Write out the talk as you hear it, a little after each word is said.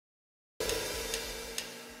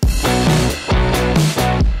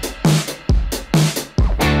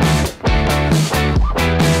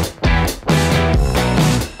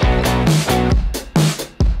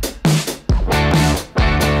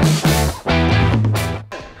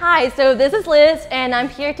Hi, so this is Liz and I'm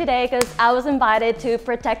here today because I was invited to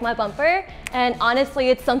protect my bumper, and honestly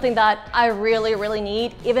it's something that I really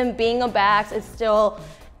need. Even being on backs, it's still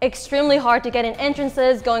extremely hard to get in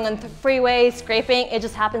entrances, going on freeways, scraping, it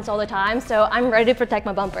just happens all the time, so I'm ready to protect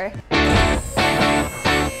my bumper.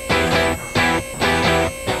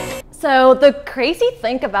 So the crazy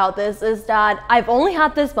thing about this is that I've only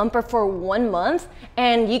had this bumper for 1 month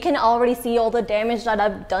and you can already see all the damage that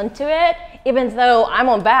I've done to it, even though I'm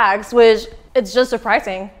on bags, which it's just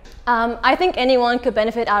surprising. I think anyone could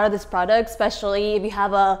benefit out of this product, especially if you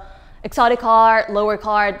have a exotic car, lower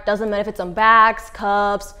car, doesn't matter if it's on bags,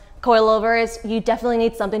 cups, coilovers, you definitely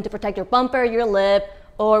need something to protect your bumper, your lip,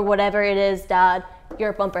 or whatever it is that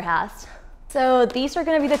your bumper has. So these are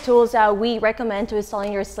going to be the tools that we recommend to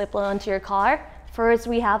installing your SLiPLO onto your car. First,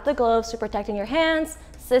 we have the gloves to protecting your hands,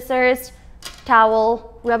 scissors,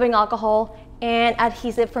 towel, rubbing alcohol, and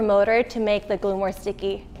adhesive promoter to make the glue more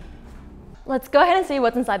sticky. Let's go ahead and see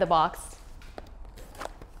what's inside the box.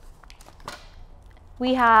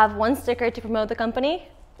 We have 1 sticker to promote the company.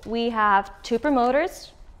 We have 2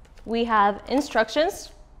 promoters. We have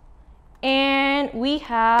instructions. And we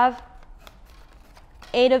have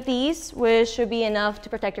 8 of these, which should be enough to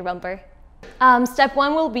protect your bumper. Step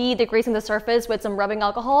 1 will be degreasing the surface with some rubbing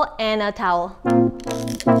alcohol and a towel.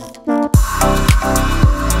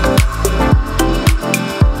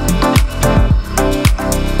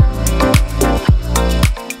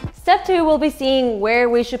 Step 2 will be seeing where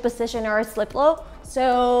we should position our SLiPLO.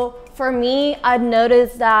 So for me, I've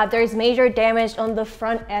noticed that there's major damage on the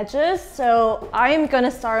front edges. So I'm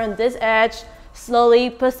gonna start on this edge, slowly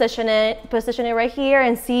position it right here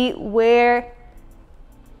and see where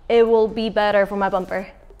it will be better for my bumper.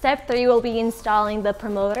 Step 3 will be installing the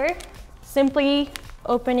promoter. Simply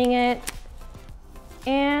opening it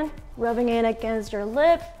and rubbing it against your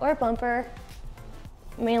lip or bumper,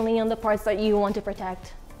 mainly on the parts that you want to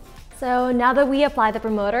protect. So now that we apply the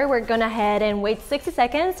promoter, we're gonna head and wait 60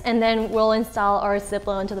 seconds and then we'll install our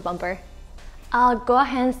SLiPLO into the bumper. I'll go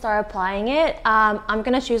ahead and start applying it. I'm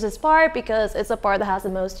gonna choose this part because it's the part that has the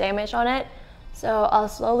most damage on it. So I'll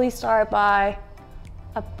slowly start by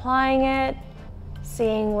applying it,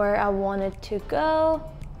 seeing where I want it to go,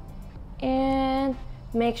 and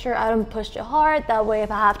make sure I don't push too hard. That way if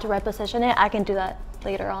I have to reposition it, I can do that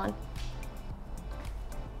later on.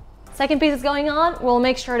 Second piece is going on. We'll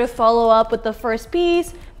make sure to follow up with the first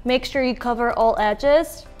piece. Make sure you cover all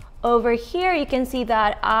edges. Over here, you can see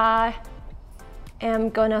that I am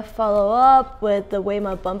gonna follow up with the way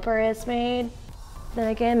my bumper is made. Then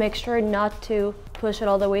again, make sure not to push it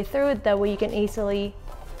all the way through, that way you can easily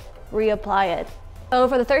reapply it. So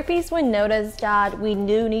for the third piece, we noticed that we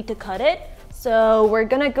do need to cut it. So we're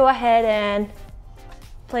gonna go ahead and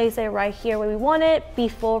place it right here where we want it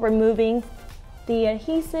before removing the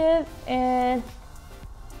adhesive and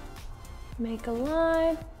make a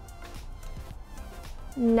line.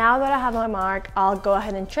 Now that I have my mark, I'll go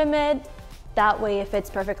ahead and trim it. That way it fits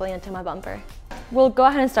perfectly into my bumper. We'll go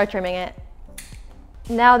ahead and start trimming it.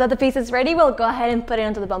 Now that the piece is ready, we'll go ahead and put it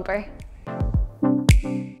onto the bumper.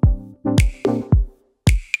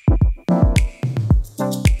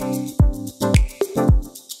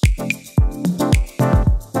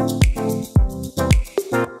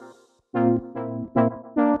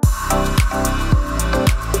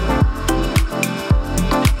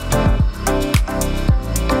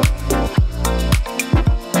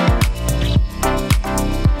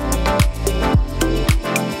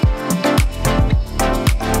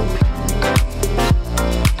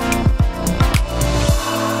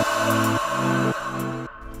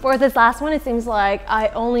 For this last one, it seems like I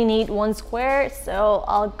only need 1 square, so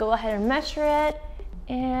I'll go ahead and measure it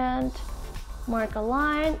and mark a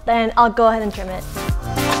line, then I'll go ahead and trim it.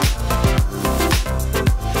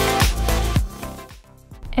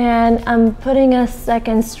 And I'm putting a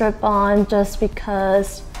second strip on just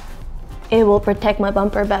because it will protect my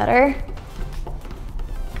bumper better.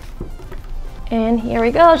 And here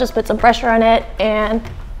we go, just put some pressure on it and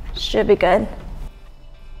should be good.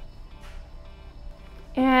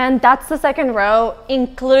 And that's the second row,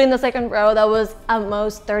 including the second row that was at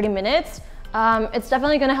most 30 minutes. It's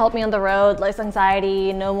definitely gonna help me on the road, less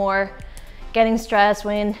anxiety, no more getting stressed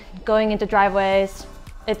when going into driveways.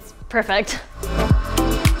 It's perfect.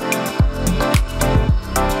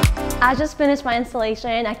 I just finished my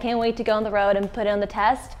installation. I can't wait to go on the road and put it on the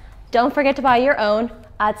test. Don't forget to buy your own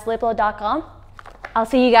at SLiPLO.com. I'll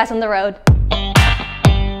see you guys on the road.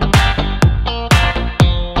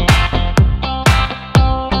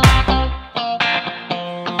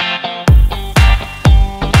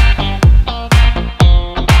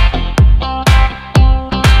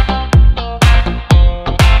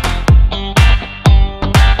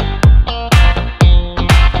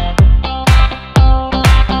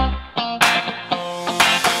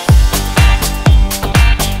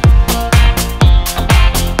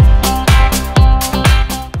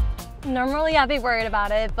 I'd be worried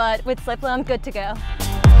about it, but with SLiPLO, I'm good to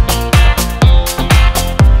go.